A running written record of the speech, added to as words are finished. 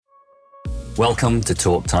Welcome to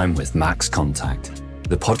Talk Time with Max Contact,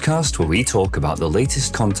 the podcast where we talk about the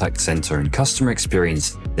latest contact center and customer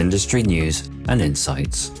experience, industry news, and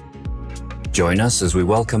insights. Join us as we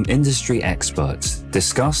welcome industry experts,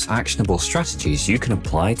 discuss actionable strategies you can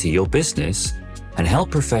apply to your business, and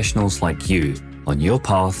help professionals like you on your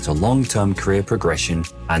path to long-term career progression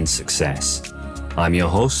and success. I'm your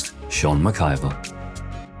host, Sean McIver.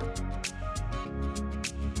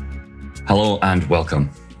 Hello and welcome.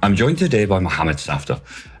 I'm joined today by Mohammed Safdar.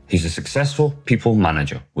 He's a successful people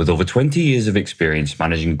manager with over 20 years of experience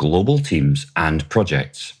managing global teams and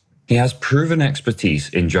projects. He has proven expertise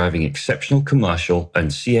in driving exceptional commercial and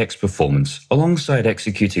CX performance alongside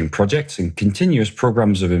executing projects and continuous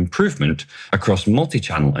programs of improvement across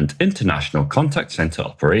multi-channel and international contact center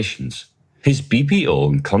operations. His BPO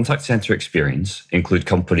and contact center experience include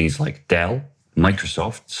companies like Dell,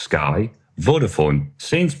 Microsoft, Sky, Vodafone,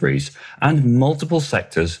 Sainsbury's, and multiple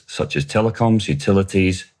sectors such as telecoms,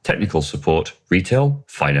 utilities, technical support, retail,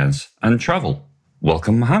 finance, and travel.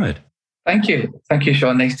 Welcome, Mohammed. Thank you. Thank you,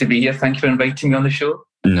 Sean. Nice to be here. Thank you for inviting me on the show.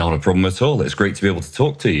 Not a problem at all. It's great to be able to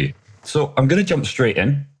talk to you. So I'm going to jump straight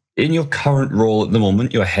in. In your current role at the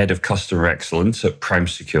moment, you're head of customer excellence at Prime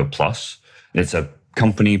Secure Plus. It's a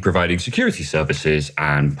company providing security services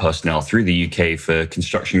and personnel through the UK for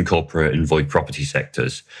construction, corporate, and void property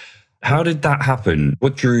sectors. How did that happen?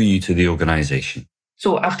 What drew you to the organisation?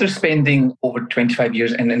 So after spending over 25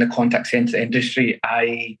 years in the contact centre industry,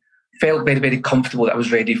 I felt very, very comfortable that I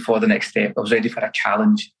was ready for the next step. I was ready for a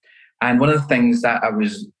challenge. And one of the things that I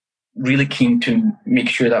was really keen to make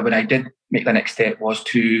sure that when I did make the next step was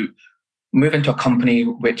to move into a company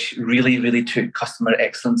which really, really took customer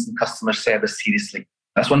excellence and customer service seriously.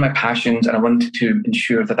 That's one of my passions, and I wanted to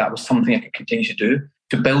ensure that that was something I could continue to do,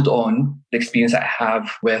 to build on the experience that I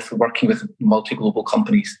have with working with multi-global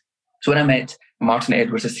companies. So when I met Martin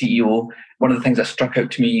Edwards, the CEO, one of the things that struck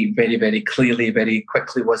out to me very, very clearly, very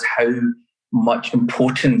quickly was how much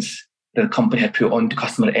importance the company had put on to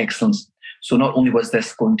customer excellence. So not only was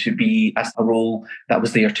this going to be as a role that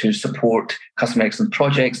was there to support customer excellence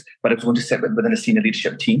projects, but it was going to sit within a senior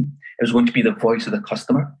leadership team. It was going to be the voice of the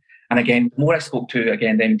customer. And again, the more I spoke to,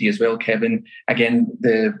 again, the MD as well, Kevin, again,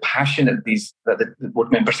 the passion that the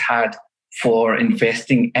board members had for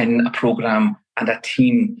investing in a program and a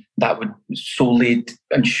team that would solely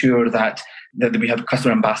ensure that we have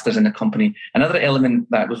customer ambassadors in the company. Another element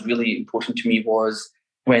that was really important to me was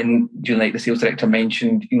when, like the sales director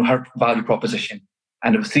mentioned, her value proposition.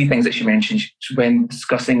 And there were three things that she mentioned when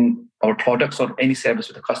discussing our products or any service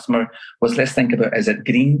with the customer was, let's think about, is it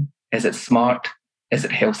green? Is it smart? Is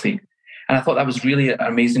it healthy? And I thought that was really an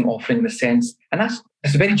amazing offering in the sense, and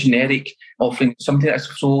it's a very generic offering, something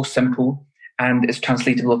that's so simple and is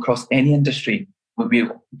translatable across any industry. We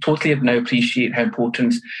totally now appreciate how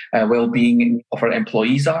important well-being of our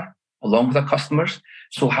employees are, along with our customers.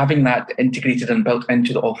 So having that integrated and built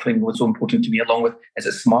into the offering was so important to me, along with, is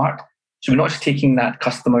it smart? So we're not just taking that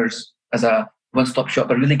customers as a one-stop shop,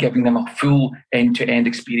 but really giving them a full end-to-end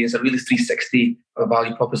experience, a really 360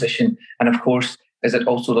 value proposition. And of course, is it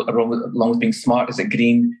also, along with being smart, is it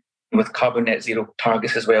green, with carbon net zero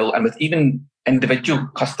targets as well, and with even individual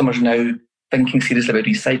customers now thinking seriously about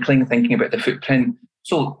recycling, thinking about the footprint.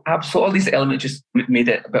 So all these elements just made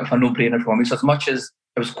it a bit of a no-brainer for me. So as much as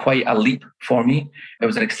it was quite a leap for me, it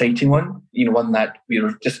was an exciting one, one that we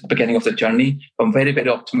were just at the beginning of the journey. But I'm very, very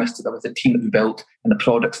optimistic that with the team that we built and the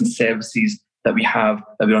products and services that we have,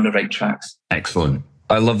 that we're on the right tracks. Excellent.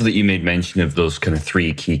 I love that you made mention of those kind of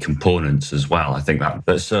three key components as well. I think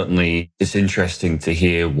that certainly it's interesting to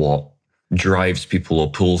hear what drives people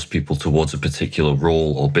or pulls people towards a particular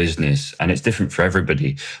role or business. And it's different for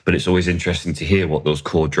everybody, but it's always interesting to hear what those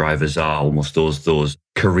core drivers are, almost those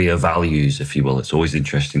career values, if you will. It's always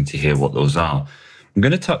interesting to hear what those are. I'm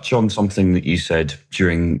going to touch on something that you said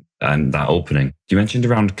during that opening. You mentioned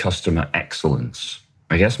around customer excellence.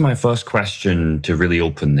 I guess my first question to really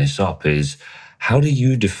open this up is, how do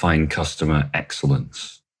you define customer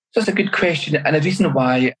excellence? So that's a good question. And the reason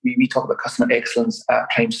why we talk about customer excellence at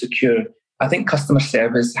Prime Secure, I think customer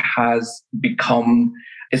service has become,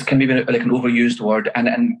 it's kind of maybe like an overused word, and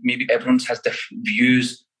maybe everyone has different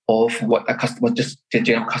views of what a customer, just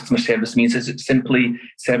general customer service means. Is it simply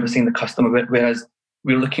servicing the customer, whereas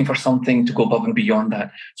we're looking for something to go above and beyond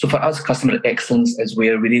that. So for us, customer excellence is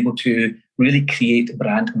where we're able to really create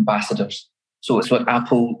brand ambassadors. So it's what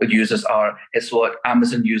Apple users are. It's what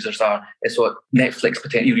Amazon users are. It's what Netflix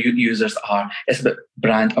potential users are. It's about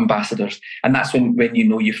brand ambassadors. And that's when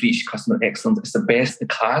you've reached customer excellence. It's the best in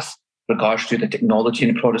class with regards to the technology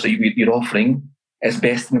and the products that you're offering. It's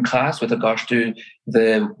best in class with regards to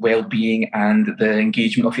the well-being and the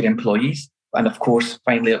engagement of your employees. And of course,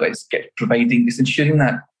 finally, it's ensuring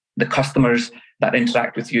that the customers that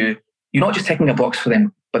interact with you, you're not just ticking a box for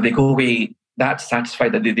them, but they go away that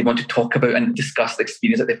satisfied that they want to talk about and discuss the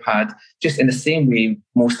experience that they've had, just in the same way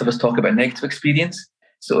most of us talk about negative experience.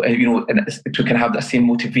 So, and to kind of have that same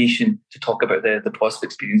motivation to talk about the positive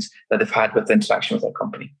experience that they've had with the interaction with our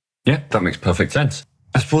company. Yeah, that makes perfect sense.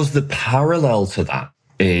 I suppose the parallel to that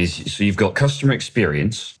is, so you've got customer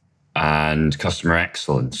experience and customer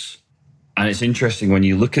excellence. And it's interesting when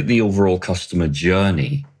you look at the overall customer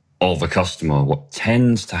journey of a customer, what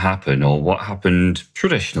tends to happen, or what happened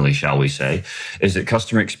traditionally, shall we say, is that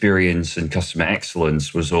customer experience and customer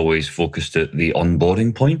excellence was always focused at the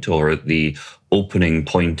onboarding point or at the opening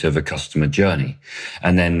point of a customer journey.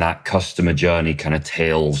 And then that customer journey kind of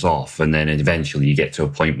tails off. And then eventually you get to a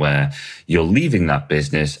point where you're leaving that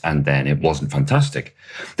business and then it wasn't fantastic.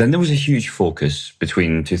 Then there was a huge focus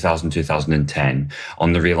between 2000 and 2010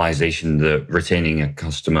 on the realization that retaining a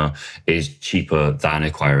customer is cheaper than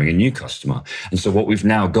acquiring a new customer. And so what we've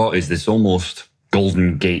now got is this almost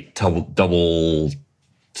golden gate double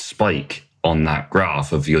spike on that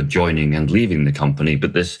graph of you're joining and leaving the company,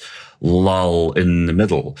 but this lull in the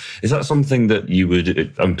middle. Is that something that you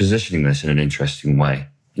would, I'm positioning this in an interesting way.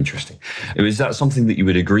 Interesting. Is that something that you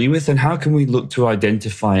would agree with? And how can we look to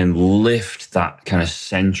identify and lift that kind of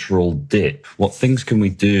central dip? What things can we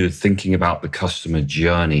do thinking about the customer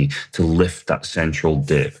journey to lift that central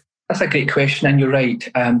dip? That's a great question. And you're right.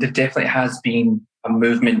 There definitely has been a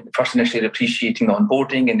movement, first initially appreciating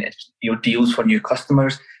onboarding and deals for new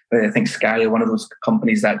customers. I think Sky are one of those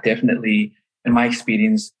companies that definitely, in my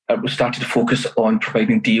experience, we started to focus on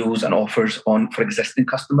providing deals and offers for existing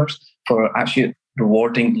customers for actually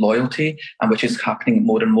rewarding loyalty, and which is happening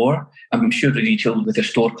more and more. I'm sure the retail with their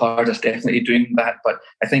store cards is definitely doing that. But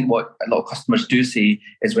I think what a lot of customers do say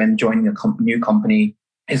is when joining a new company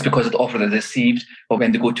is because of the offer that they received, but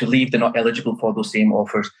when they go to leave, they're not eligible for those same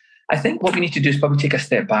offers. I think what we need to do is probably take a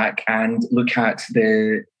step back and look at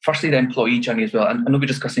firstly the employee journey as well. And I know we're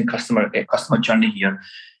discussing customer journey here.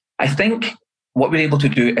 I think what we're able to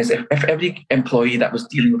do is if every employee that was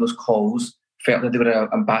dealing with those calls felt that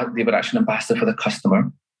they were actually an ambassador for the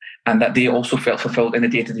customer and that they also felt fulfilled in the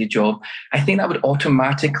day-to-day job, I think that would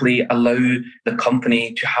automatically allow the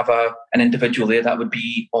company to have an individual there that would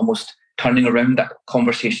be almost turning around that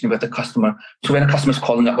conversation with the customer. So when a customer's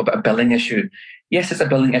calling up about a billing issue, yes, it's a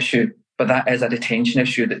billing issue, but that is a retention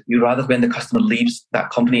issue that you rather when the customer leaves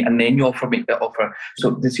that company and then you make the offer.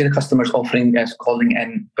 So they see the customer's calling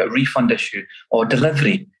in about a refund issue or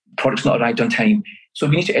delivery, product's not arrived on time. So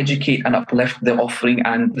we need to educate and uplift the offering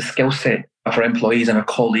and the skill set of our employees and our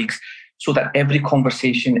colleagues so that every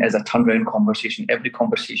conversation is a turnaround conversation. Every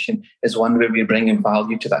conversation is one where we're bringing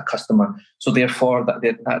value to that customer. So therefore,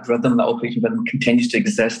 that rhythm, that operating rhythm continues to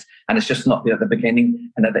exist, and it's just not there at the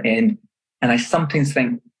beginning and at the end. And I sometimes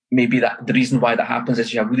think maybe that the reason why that happens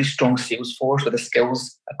is you have a really strong sales force with the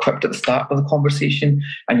skills equipped at the start of the conversation,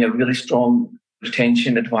 and you have really strong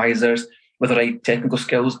retention advisors with the right technical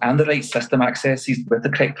skills and the right system accesses with the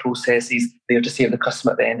correct processes there to save the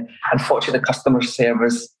customer at the end. Unfortunately, the customer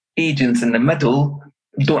service agents in the middle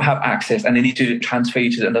don't have access and they need to transfer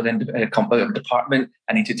you to another department.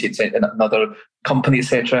 I need to take another company,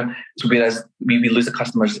 etc. So whereas we lose the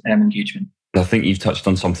customer's engagement. I think you've touched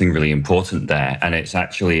on something really important there, and it's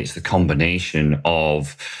the combination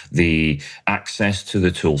of the access to the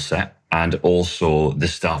tool set and also the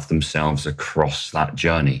staff themselves across that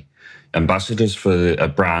journey. Ambassadors for a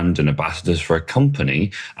brand and ambassadors for a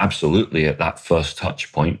company, absolutely at that first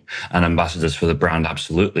touch point, and ambassadors for the brand,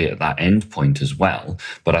 absolutely at that end point as well.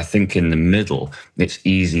 But I think in the middle, it's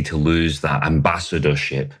easy to lose that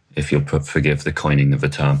ambassadorship, if you'll forgive the coining of a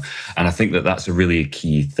term. And I think that that's a really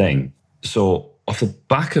key thing. So off the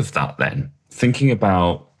back of that then, thinking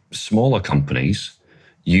about smaller companies,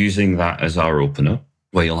 using that as our opener,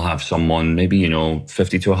 where you'll have someone, maybe,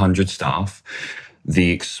 50 to 100 staff,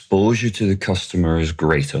 the exposure to the customer is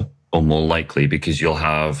greater or more likely because you'll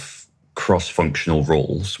have cross-functional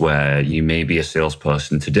roles where you may be a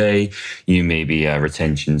salesperson today, you may be a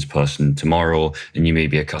retentions person tomorrow, and you may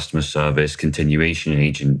be a customer service continuation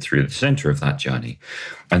agent through the center of that journey.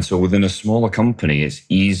 And so within a smaller company, it's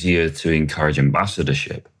easier to encourage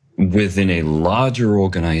ambassadorship. Within a larger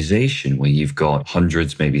organization where you've got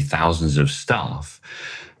hundreds, maybe thousands of staff,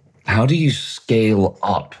 how do you scale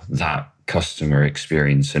up that customer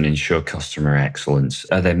experience and ensure customer excellence?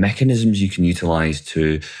 Are there mechanisms you can utilize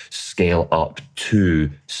to scale up to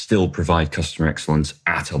still provide customer excellence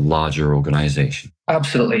at a larger organization?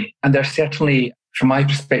 Absolutely. And there's certainly, from my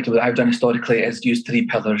perspective, what I've done historically is use three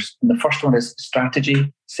pillars. And the first one is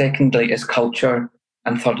strategy. Secondly is culture.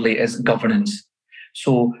 And thirdly is governance.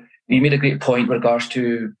 So you made a great point with regards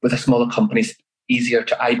to, with a smaller companies, easier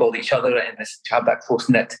to eyeball each other and to have that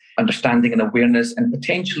close-knit understanding and awareness and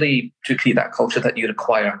potentially to create that culture that you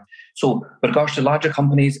require. So with regards to larger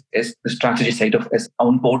companies, is the strategy side of is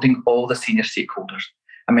onboarding all the senior stakeholders.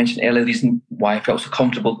 I mentioned earlier the reason why I felt so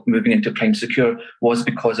comfortable moving into Prime Secure was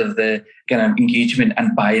because of the kind of engagement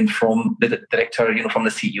and buy-in from the director, from the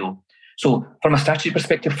CEO. So from a strategy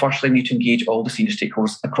perspective, firstly, we need to engage all the senior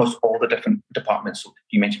stakeholders across all the different departments. So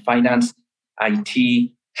you mentioned finance,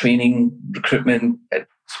 IT, training, recruitment,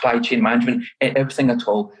 supply chain management, everything at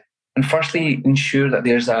all. And firstly, ensure that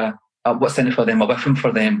there's a what's in it for them, a whiffing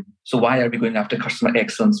for them. So why are we going after customer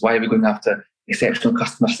excellence? Why are we going after exceptional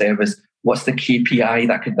customer service? What's the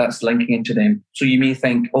KPI that's linking into them? So you may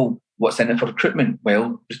think, oh, what's in it for recruitment?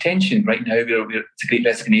 Well, retention. Right now, it's a great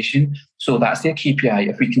resignation. So that's their KPI.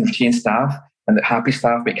 If we can retain staff and that happy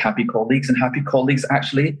staff make happy colleagues and happy colleagues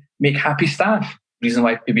actually make happy staff. The reason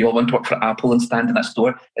why we all want to work for Apple and stand in that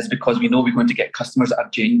store is because we know we're going to get customers that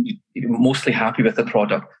are mostly happy with the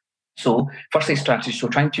product. So firstly, strategy. So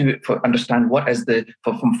trying to understand what is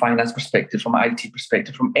from finance perspective, from IT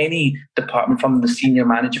perspective, from any department, from the senior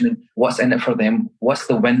management, what's in it for them, what's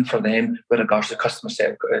the win for them with regards to customer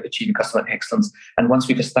service, achieving customer excellence. And once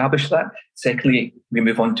we've established that, secondly, we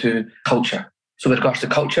move on to culture. So with regards to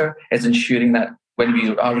culture, is ensuring that when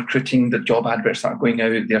we are recruiting, the job adverts that are going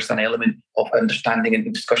out, there's an element of understanding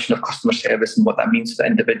and discussion of customer service and what that means to the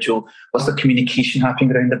individual. What's the communication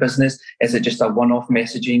happening around the business? Is it just a one-off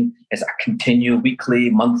messaging? Is it a continual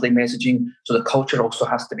weekly, monthly messaging? So the culture also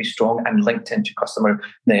has to be strong and linked into customer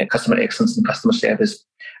excellence and customer service.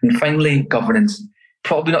 And finally, governance.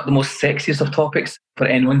 Probably not the most sexiest of topics for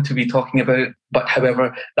anyone to be talking about, but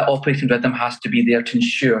however, the operating rhythm has to be there to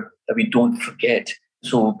ensure that we don't forget.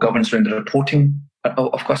 So governance around the reporting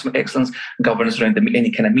of customer excellence, governance around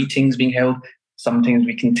any kind of meetings being held. Sometimes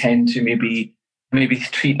we can tend to maybe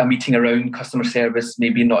treat a meeting around customer service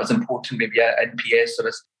maybe not as important, maybe an NPS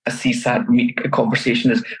or a CSAT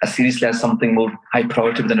conversation as seriously as something more high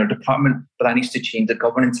priority within our department. But that needs to change. The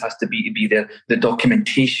governance has to be there. The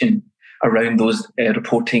documentation around those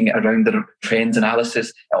reporting, around the trends analysis,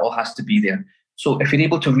 it all has to be there. So if you're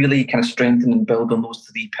able to really kind of strengthen and build on those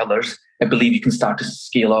three pillars, I believe you can start to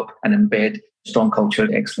scale up and embed strong culture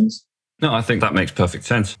of excellence. No, I think that makes perfect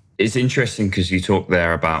sense. It's interesting because you talk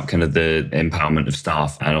there about kind of the empowerment of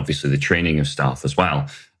staff and obviously the training of staff as well,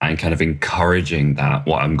 and kind of encouraging that,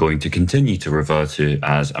 what I'm going to continue to refer to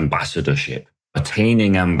as ambassadorship,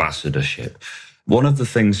 attaining ambassadorship. One of the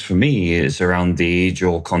things for me is around the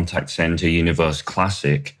age-old contact center universe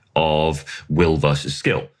classic of will versus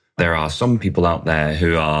skill. There are some people out there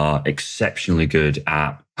who are exceptionally good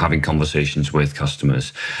at having conversations with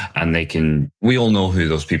customers, and we all know who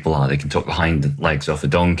those people are. They can talk behind the legs off a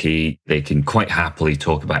donkey. They can quite happily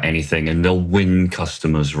talk about anything, and they'll win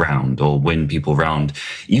customers round or win people round,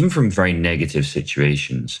 even from very negative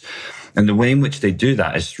situations. And the way in which they do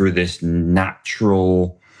that is through this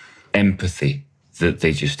natural empathy that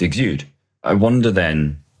they just exude. I wonder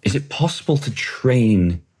then, is it possible to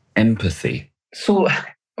train empathy? So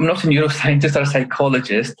I'm not a neuroscientist or a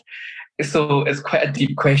psychologist, so it's quite a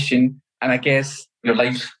deep question. And I guess your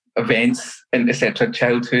life events and etc.,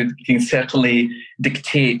 childhood can certainly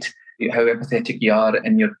dictate how empathetic you are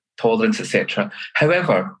and your tolerance, etc.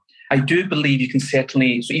 However, I do believe you can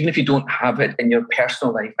certainly, so even if you don't have it in your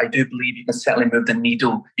personal life, I do believe you can certainly move the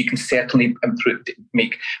needle. You can certainly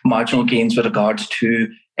make marginal gains with regards to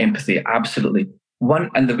empathy. Absolutely.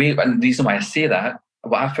 And the reason why I say that,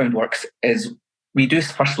 what I found works is we do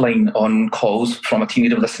first line on calls from a team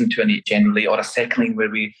leader listen to it generally, or a second line where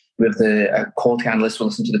the quality analyst will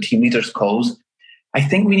listen to the team leader's calls. I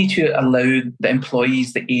think we need to allow the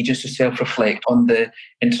employees, the agents to self-reflect on the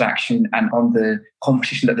interaction and on the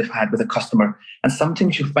conversation that they've had with the customer. And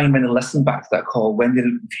sometimes you'll find when they listen back to that call, when they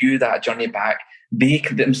view that journey back, they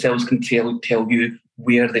themselves can tell you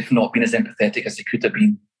where they've not been as empathetic as they could have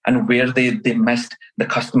been, and where they missed the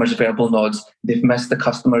customer's verbal nods, they've missed the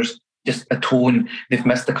customer's just a tone, they've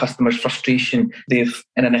missed the customer's frustration, they've,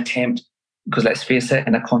 in an attempt, because let's face it,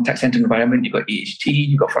 in a contact center environment, you've got AHT,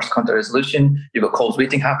 you've got first contact resolution, you've got calls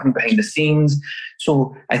waiting happening behind the scenes.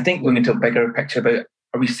 So I think going into a bigger picture about,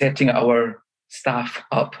 are we setting our staff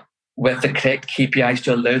up with the correct KPIs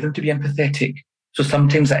to allow them to be empathetic? So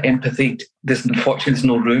sometimes that empathy, unfortunately, there's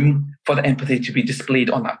no room for the empathy to be displayed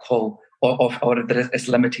on that call. or it's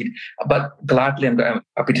limited. But gladly, I'm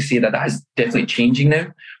happy to say that is definitely changing now.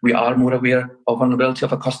 We are more aware of vulnerability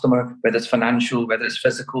of a customer, whether it's financial, whether it's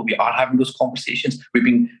physical. We are having those conversations.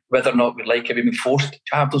 Whether or not we like it, we've been forced to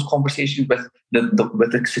have those conversations with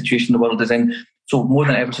the situation the world is in. So more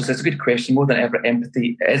than ever, so it's a good question. More than ever,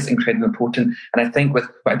 empathy is incredibly important. And I think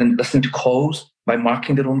by listening to calls, by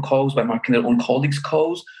marking their own calls, by marking their own colleagues'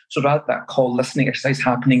 calls, so rather that call listening exercise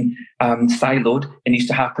happening siloed, it needs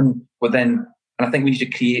to happen within. And I think we need to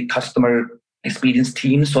create customer experience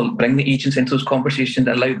teams. So bring the agents into those conversations,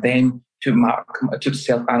 allow them to mark, to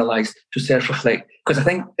self-analyze, to self-reflect. Because I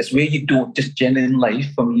think it's where you don't, just generally in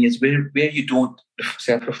life for me, is where you don't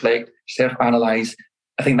self-reflect, self-analyze.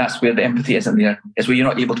 I think that's where the empathy isn't there. It's where you're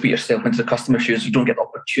not able to put yourself into the customer's shoes. You don't get the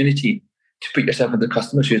opportunity to put yourself into the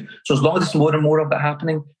customer's shoes. So as long as there's more and more of that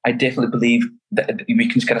happening, I definitely believe that we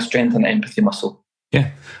can kind of strengthen the empathy muscle.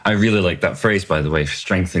 Yeah, I really like that phrase, by the way,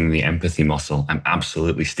 strengthening the empathy muscle. I'm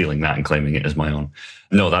absolutely stealing that and claiming it as my own.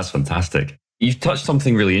 No, that's fantastic. You've touched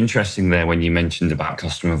something really interesting there when you mentioned about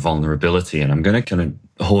customer vulnerability, and I'm going to kind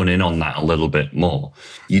of hone in on that a little bit more.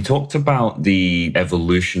 You talked about the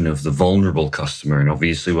evolution of the vulnerable customer, and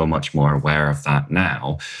obviously we're much more aware of that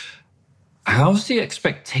now. How's the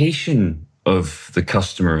expectation of the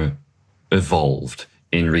customer evolved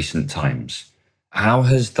in recent times? How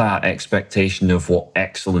has that expectation of what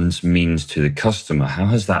excellence means to the customer, how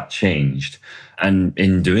has that changed? And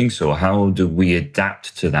in doing so, how do we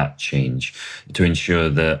adapt to that change to ensure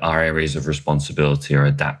that our areas of responsibility are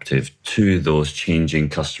adaptive to those changing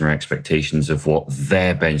customer expectations of what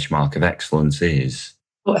their benchmark of excellence is?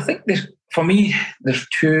 Well, I think there's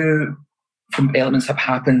two elements have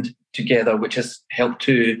happened together, which has helped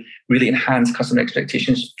to really enhance customer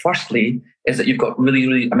expectations. Firstly, is that you've got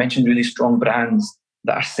I mentioned really strong brands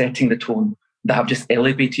that are setting the tone, that have just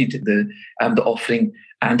elevated the offering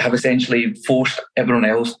and have essentially forced everyone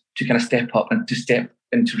else to kind of step up and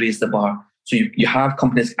to raise the bar. So you have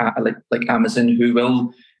companies like Amazon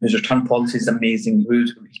whose return policy is amazing, who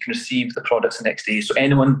you can receive the products the next day. So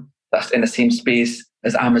anyone that's in the same space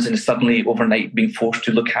as Amazon is suddenly overnight being forced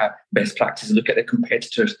to look at best practices, look at their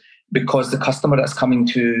competitors, because the customer that's coming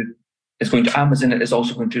to is going to Amazon, it is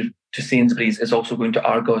also going to Sainsbury's, is also going to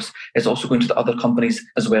Argos, is also going to the other companies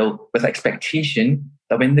as well, with expectation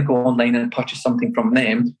that when they go online and purchase something from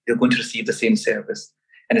them, they're going to receive the same service.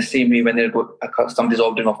 In the same way, when somebody's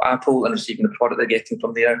ordering off Apple and receiving the product they're getting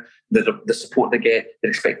from there, the support they get,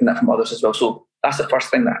 they're expecting that from others as well. So that's the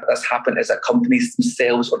first thing that's happened, is that companies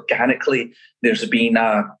themselves organically, there's been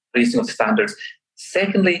a raising of the standards.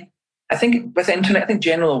 Secondly, I think with the internet, I think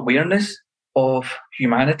general awareness of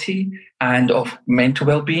humanity and of mental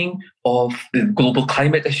well-being, of the global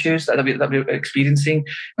climate issues that we're experiencing,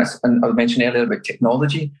 and I mentioned earlier about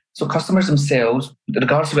technology. So customers themselves,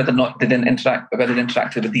 regardless of whether or not they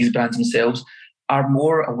interacted with these brands themselves, are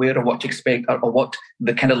more aware of what to expect or what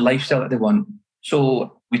the kind of lifestyle that they want.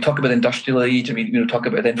 So we talk about the industrial age, and we talk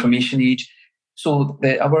about the information age. So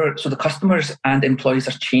the customers and employees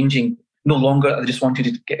are changing. No longer are they just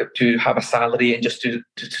wanting to have a salary and just to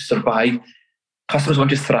survive. Customers want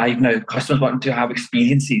to thrive now. Customers want to have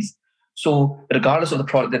experiences. So regardless of the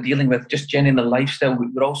product they're dealing with, just generally in the lifestyle,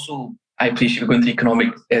 I appreciate we're going through economic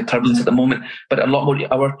turbulence at the moment, but a lot more,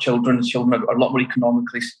 our children are a lot more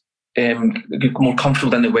economically more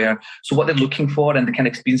comfortable than they were. So what they're looking for and the kind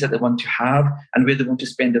of experience that they want to have and where they want to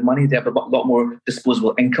spend their money, they have a lot more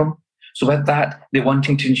disposable income. So with that, they're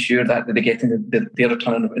wanting to ensure that they're getting their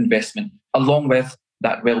return on investment, along with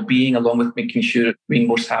that well-being, along with making sure being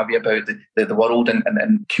more savvy about the world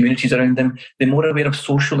and communities around them. They're more aware of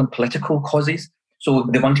social and political causes. So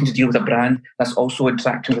they're wanting to deal with a brand that's also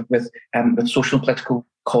interacting with social and political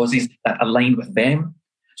causes that align with them.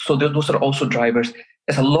 So those are also drivers.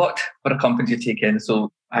 It's a lot for a company to take in.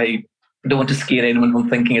 So I don't want to scare anyone from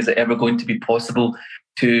thinking, is it ever going to be possible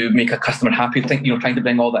to make a customer happy? Trying to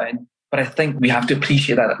bring all that in. But I think we have to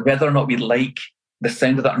appreciate that whether or not we like the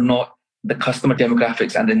sound of that or not, the customer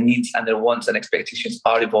demographics and the needs and their wants and expectations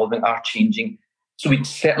are evolving, are changing. So we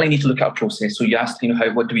certainly need to look at our process. So you asked,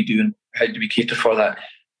 what do we do and how do we cater for that?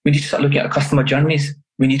 We need to start looking at our customer journeys.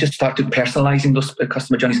 We need to start to personalizing those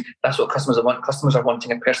customer journeys. That's what customers want. Customers are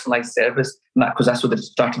wanting a personalized service, and because that's what they're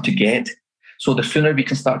starting to get. So the sooner we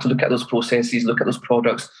can start to look at those processes, look at those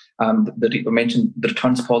products, we mentioned the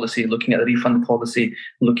returns policy, looking at the refund policy,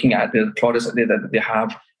 looking at the products that they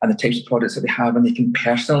have and the types of products that they have, and they can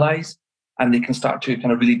personalize and they can start to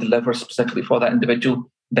kind of really deliver specifically for that individual,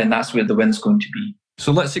 then that's where the win's going to be.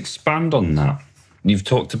 So let's expand on that. You've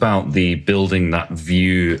talked about the building that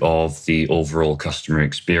view of the overall customer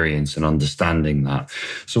experience and understanding that.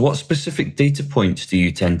 So what specific data points do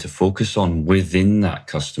you tend to focus on within that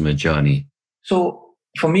customer journey? So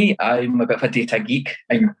for me, I'm a bit of a data geek.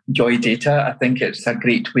 I enjoy data. I think it's a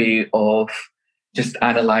great way of just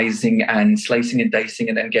analysing and slicing and dicing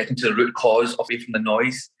and then getting to the root cause away from the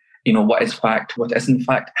noise. What is fact, what isn't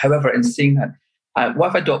fact. However, in saying that, what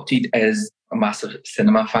I've adopted is a massive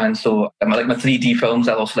cinema fan. So I like my 3D films.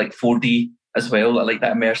 I also like 4D as well. I like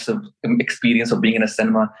that immersive experience of being in a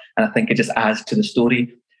cinema. And I think it just adds to the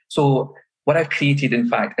story. So what I've created, in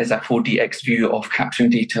fact, is a 4DX view of capturing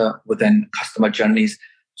data within customer journeys.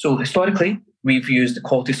 So historically, we've used the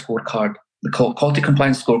quality scorecard. The quality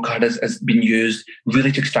compliance scorecard has been used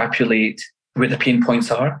really to extrapolate where the pain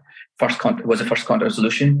points are. Was the first contact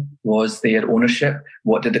resolution? Was their ownership?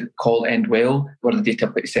 What did the call end well? What are the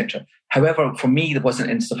data, etc. However, for me, it wasn't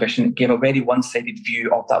insufficient. It gave a very one-sided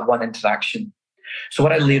view of that one interaction. So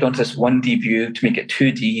what I laid onto this 1D view to make it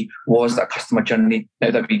 2D was that customer journey now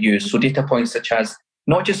that we use. So data points such as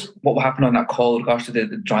not just what will happen on that call in regards to the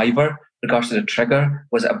driver, regards to the trigger.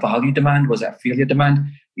 Was it a value demand? Was it a failure demand?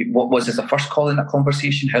 What was this a first call in that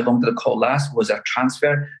conversation? How long did the call last? Was it a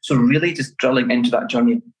transfer? So really just drilling into that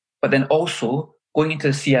journey. But then also going into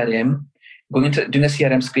the CRM, doing a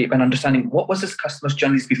CRM scrape and understanding what was this customer's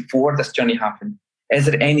journeys before this journey happened. Is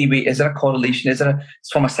there any way, is there a correlation?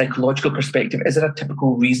 From a psychological perspective, is there a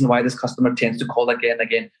typical reason why this customer tends to call again and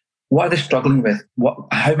again? What are they struggling with?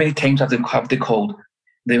 How many times have they called?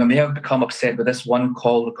 They may have become upset with this one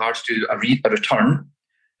call with regards to a return.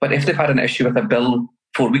 But if they've had an issue with a bill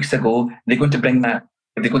 4 weeks ago, they're going to bring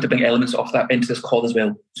elements of that into this call as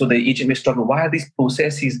well. So the agent may struggle. Why are these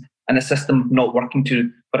processes and the system not working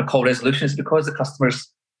for a call resolution? It's because the customer's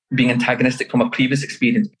being antagonistic from a previous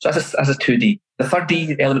experience. So that's a 2D. The third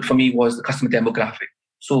D element for me was the customer demographic.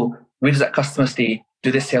 So where does that customer stay?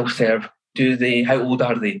 Do they self-serve? How old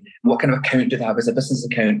are they? What kind of account do they have? Is it a business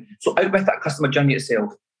account? So out with that customer journey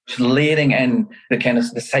itself, just layering in the kind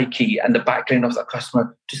of the psyche and the background of that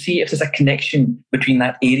customer to see if there's a connection between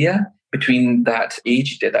that area, between that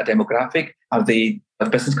age, that demographic. Are they a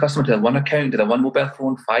business customer? Do they have one account? Do they have one mobile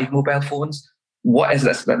phone? 5 mobile phones? What is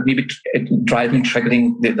this that maybe driving,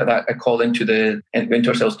 triggering that a call into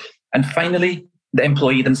ourselves? And finally, the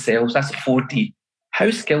employee themselves. That's 4D. I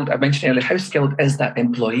mentioned earlier, how skilled is that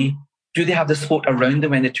employee? Do they have the support around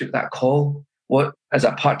them when they took that call? What is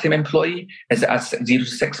it, a part-time employee? Is it a 0 to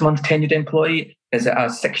 6 month tenured employee? Is it a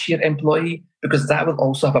 6-year employee? Because that will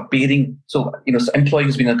also have a bearing. So, employee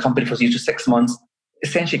who's been in a company for 0 to 6 months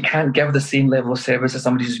essentially can't give the same level of service as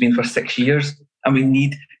somebody who's been for 6 years. And we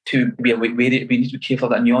need to be careful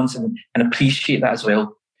of that nuance and appreciate that as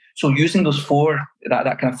well. So using those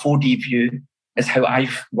that kind of 4D view is how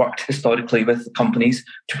I've worked historically with companies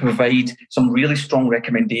to provide some really strong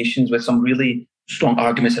recommendations with some really strong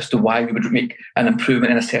arguments as to why we would make an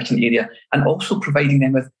improvement in a certain area, and also providing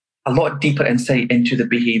them with a lot deeper insight into the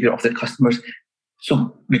behavior of the customers.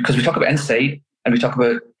 So because we talk about insight and we talk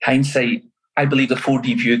about hindsight, I believe the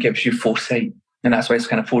 4D view gives you foresight. And that's why it's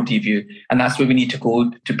kind of 4D view. And that's where we need to go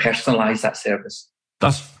to personalize that service.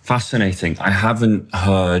 That's fascinating. I haven't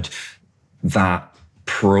heard that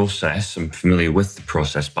process. I'm familiar with the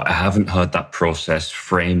process, but I haven't heard that process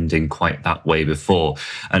framed in quite that way before.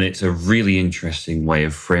 And it's a really interesting way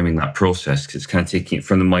of framing that process, because it's kind of taking it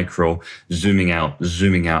from the micro, zooming out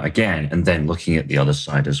again, and then looking at the other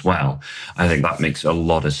side as well. I think that makes a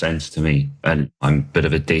lot of sense to me. And I'm a bit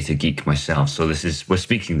of a data geek myself. So we're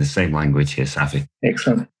speaking the same language here, Safi.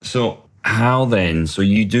 Excellent. So how then? So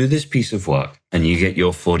you do this piece of work and you get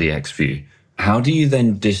your 4DX view. How do you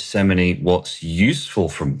then disseminate what's useful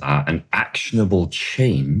from that and actionable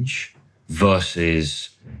change versus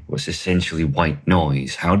what's essentially white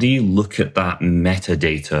noise? How do you look at that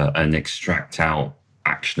metadata and extract out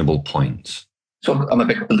actionable points? So I'm a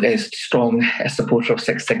big, strong supporter of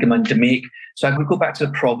Six Sigma and Make. So I would go back to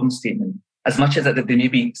the problem statement. As much as that there may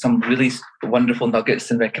be some really wonderful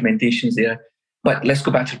nuggets and recommendations there, but let's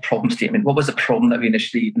go back to the problem statement. What was the problem that we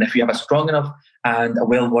initially, and if you have a strong enough and a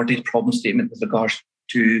well-worded problem statement with regards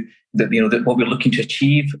to what we're looking to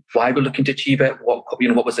achieve, why we're looking to achieve it, what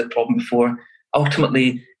was the problem before,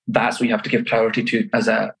 ultimately that's what you have to give priority to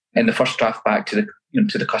in the first draft back to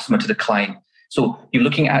the customer, to the client. So you're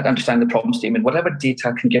looking at understanding the problem statement, whatever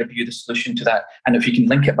data can give you the solution to that. And if you can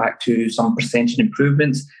link it back to some percentage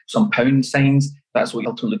improvements, some pound signs, that's what you're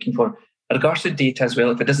ultimately looking for. In regards to data as well,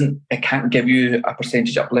 if it can't give you a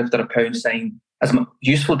percentage uplift or a pound sign as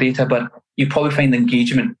useful data, but you probably find the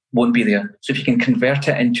engagement won't be there. So if you can convert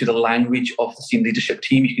it into the language of the senior leadership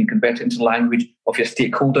team, you can convert it into the language of your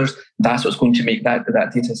stakeholders, that's what's going to make that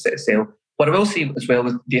data set sell. What I will say as well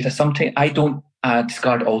with data, sometimes I don't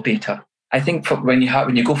discard all data. I think when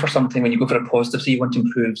you go for something, when you go for a positive, say you want to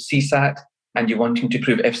improve CSAT and you're wanting to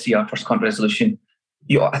improve FCR, first contact resolution,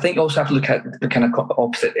 I think you also have to look at the kind of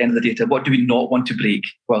opposite end of the data. What do we not want to break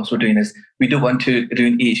whilst we're doing this? We don't want to do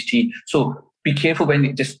an AHT. So be careful when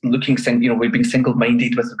you're just looking, we're being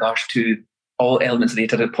single-minded with regards to all elements of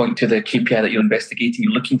data that point to the KPI that you're investigating,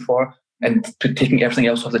 you're looking for, and taking everything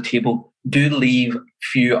else off the table. Do leave a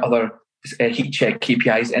few other heat check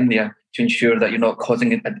KPIs in there to ensure that you're not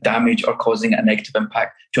causing a damage or causing a negative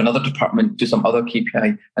impact to another department, to some other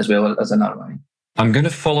KPI as well as an ROI. I'm going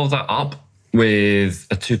to follow that up with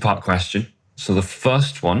a two-part question. So the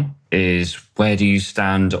first one is, where do you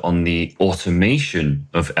stand on the automation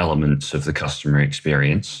of elements of the customer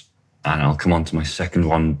experience? And I'll come on to my second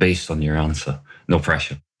one based on your answer. No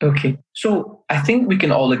pressure. Okay. So I think we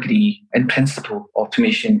can all agree, in principle,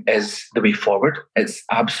 automation is the way forward. It's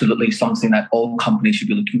absolutely something that all companies should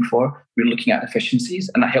be looking for. We're looking at efficiencies,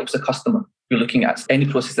 and that helps the customer. We're looking at any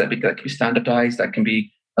process that can be standardized, that can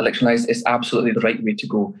be electronized. It's absolutely the right way to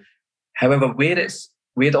go. However, where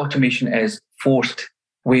the automation is forced,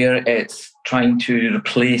 where it's trying to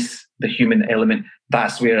replace the human element,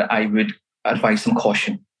 that's where I would advise some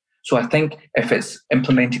caution. So I think if it's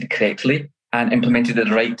implemented correctly and implemented at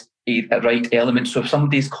the right element, so if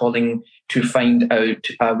somebody's calling to find out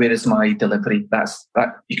where is my delivery, that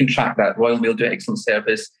you can track that. Royal Mail do excellent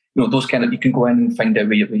service. Those kind of, you can go in and find out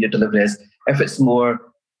where your delivery is. If it's more,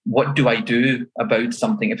 what do I do about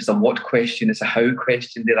something? If it's a what question, it's a how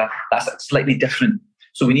question, that's slightly different.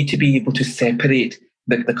 So we need to be able to separate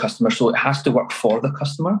the customer. So it has to work for the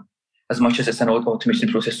customer as much as it's an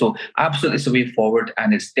automation process. So absolutely it's a way forward,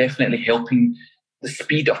 and it's definitely helping the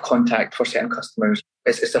speed of contact for certain customers.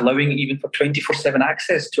 It's allowing even for 24/7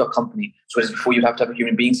 access to a company. So as before you have to have a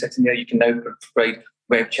human being sitting there, you can now provide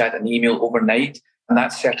web chat and email overnight. And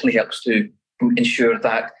that certainly helps to ensure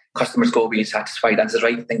that customers go away satisfied. That's the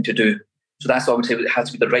right thing to do. So that's what I would say. It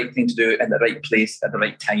has to be the right thing to do in the right place at the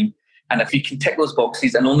right time. And if you can tick those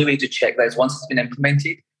boxes, and the only way to check that is once it's been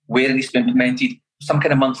implemented, where it needs to be implemented, some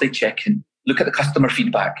kind of monthly check-in, look at the customer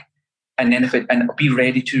feedback, and then be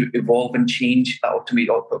ready to evolve and change that, automate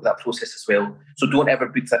that process as well. So don't ever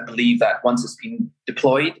believe that once it's been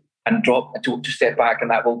deployed and dropped to step back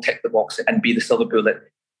and that will tick the box and be the silver bullet.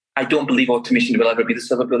 I don't believe automation will ever be the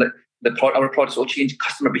silver bullet. Our products will change,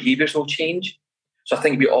 customer behaviors will change. So I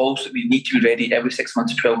think we need to be ready every 6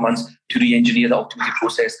 months to 12 months to re-engineer the automated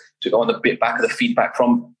process on the back of the feedback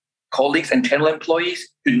from colleagues, internal employees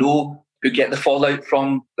who get the fallout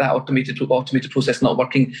from that automated process not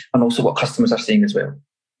working, and also what customers are saying as well.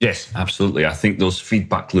 Yes, absolutely. I think those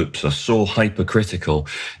feedback loops are so hypercritical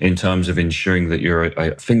in terms of ensuring that you're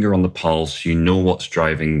a finger on the pulse, you know what's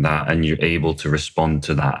driving that, and you're able to respond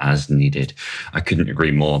to that as needed. I couldn't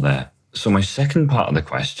agree more there. So my second part of the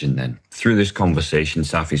question then, through this conversation,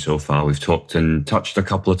 Safi, so far, we've talked and touched a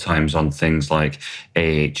couple of times on things like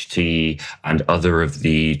AHT and other of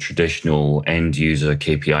the traditional end user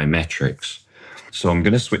KPI metrics. So I'm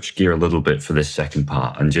going to switch gear a little bit for this second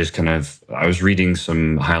part and just I was reading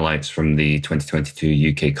some highlights from the 2022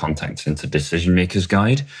 UK Contact Center Decision Makers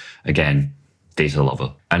Guide. Again, data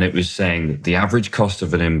lover. And it was saying that the average cost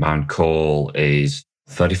of an inbound call is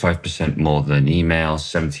 35% more than email,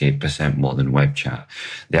 78% more than web chat.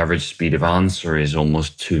 The average speed of answer is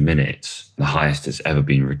almost 2 minutes, the highest it's ever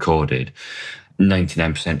been recorded.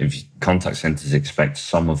 99% of contact centers expect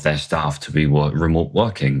some of their staff to be remote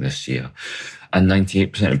working this year. And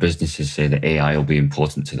 98% of businesses say that AI will be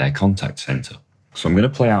important to their contact center. So I'm going to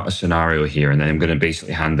play out a scenario here, and then I'm going to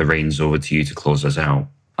basically hand the reins over to you to close us out.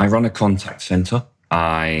 I run a contact center.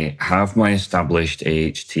 I have my established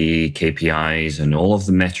AHT, KPIs, and all of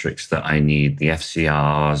the metrics that I need, the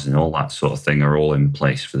FCRs and all that sort of thing are all in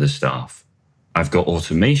place for the staff. I've got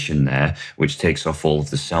automation there, which takes off all of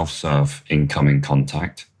the self-serve incoming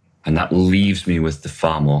contact. And that leaves me with the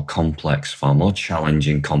far more complex, far more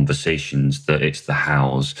challenging conversations that it's the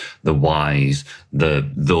hows, the whys,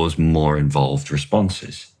 those more involved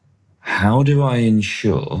responses. How do I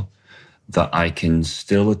ensure that I can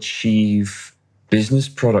still achieve business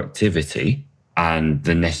productivity and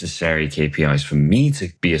the necessary KPIs for me to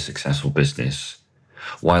be a successful business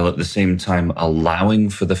while at the same time allowing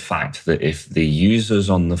for the fact that if the users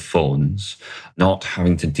on the phones not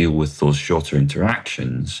having to deal with those shorter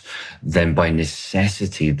interactions, then by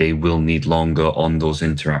necessity, they will need longer on those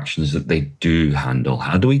interactions that they do handle.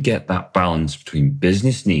 How do we get that balance between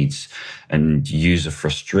business needs and user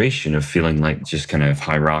frustration of feeling like just kind of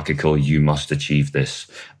hierarchical, you must achieve this,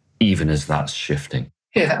 even as that's shifting?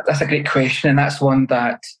 Yeah, that's a great question. And that's one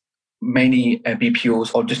that many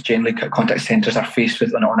BPOs or just generally contact centres are faced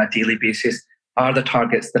with on a daily basis. Are the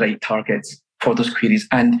targets the right targets for those queries?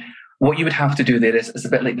 And what you would have to do there is a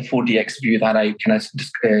bit like the 4DX view that I kind of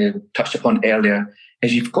just touched upon earlier,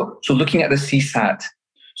 is you've got, so looking at the CSAT,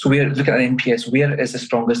 so we're looking at NPS, where is the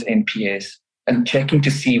strongest NPS? And checking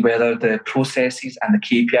to see whether the processes and the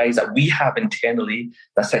KPIs that we have internally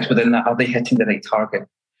that sits within that, are they hitting the right target?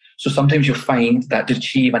 So sometimes you'll find that to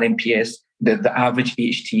achieve an NPS, the average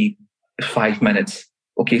HT is 5 minutes.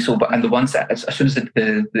 Okay, so and the ones that as soon as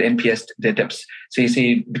the NPS dips,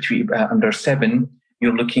 say between under 7,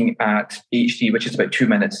 you're looking at HT, which is about 2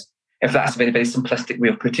 minutes. If that's a very, very simplistic way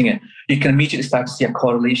of putting it, you can immediately start to see a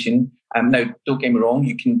correlation. Now, don't get me wrong,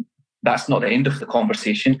 that's not the end of the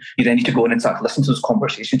conversation. You then need to go in and start to listen to those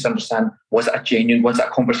conversations to understand, was it a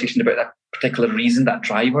conversation about that particular reason, that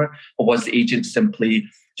driver, or was the agent simply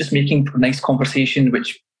just making a nice conversation,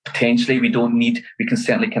 which potentially we don't need, we can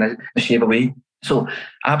certainly kind of shave away. So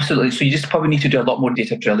absolutely. So you just probably need to do a lot more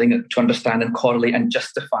data drilling to understand and correlate and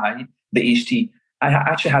justify the HT. I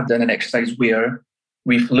actually have done an exercise where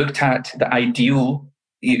we've looked at the ideal,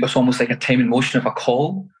 it's almost like a time and motion of a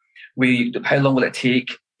call, how long will it take?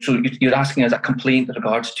 So you're asking us a complaint with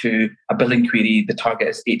regards to a billing query, the target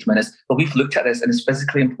is 8 minutes. But we've looked at this and it's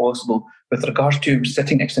physically impossible with regards to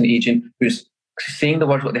sitting next to an agent who's saying the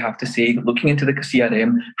words what they have to say, looking into the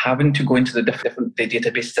CRM, having to go into the different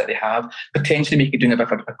databases that they have, potentially doing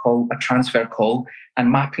a transfer call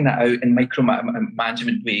and mapping that out in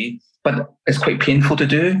micromanagement way. But it's quite painful to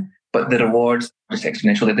do, but the rewards are just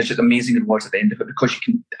exponential. There's just amazing rewards at the end of it because you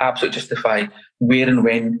can absolutely justify where and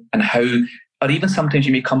when and how, or even sometimes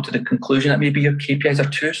you may come to the conclusion that maybe your KPIs are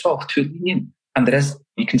too soft, too lenient. And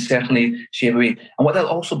you can certainly shave away. And what they'll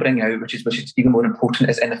also bring out, which is even more important,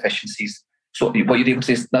 is inefficiencies. So what you're able to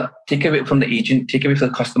say is not take away from the agent, take away from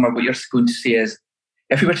the customer. What you're going to say is,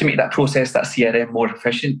 if we were to make that process, that CRM more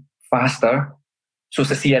efficient, faster, so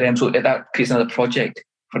it's a CRM, so that creates another project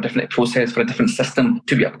for a different process, for a different system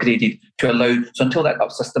to be upgraded, to allow, so until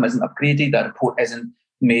that system isn't upgraded, that report isn't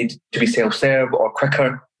made to be self-serve or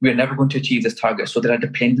quicker, we're never going to achieve this target. So there are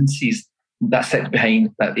dependencies that sit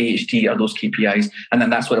behind that AHT or those KPIs, and then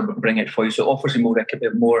that's what I'll bring out for you. So it offers you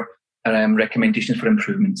more recommendations for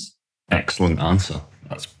improvements. Excellent answer.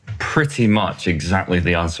 That's pretty much exactly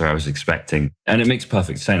the answer I was expecting. And it makes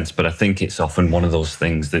perfect sense, but I think it's often one of those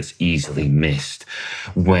things that's easily missed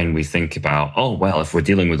when we think about, oh, well, if we're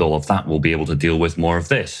dealing with all of that, we'll be able to deal with more of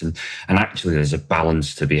this. And actually, there's a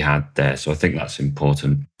balance to be had there. So I think that's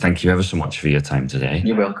important. Thank you ever so much for your time today.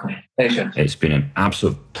 You're welcome. Pleasure. It's been an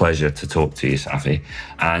absolute pleasure to talk to you, Safi.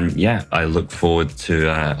 And yeah, I look forward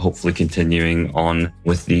to hopefully continuing on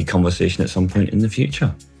with the conversation at some point in the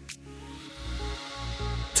future.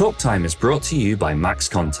 Talk Time is brought to you by Max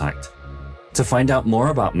Contact. To find out more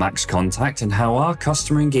about Max Contact and how our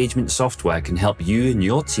customer engagement software can help you and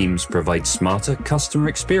your teams provide smarter customer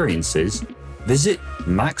experiences, visit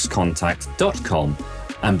maxcontact.com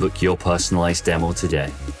and book your personalized demo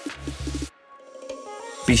today.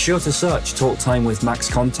 Be sure to search Talk Time with Max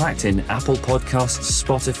Contact in Apple Podcasts,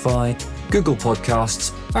 Spotify, Google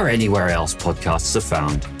Podcasts, or anywhere else podcasts are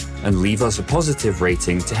found, and leave us a positive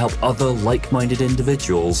rating to help other like-minded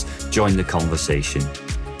individuals join the conversation.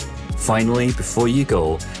 Finally, before you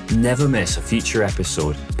go, never miss a future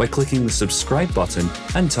episode by clicking the subscribe button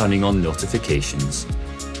and turning on notifications.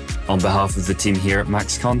 On behalf of the team here at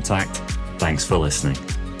Max Contact, thanks for listening.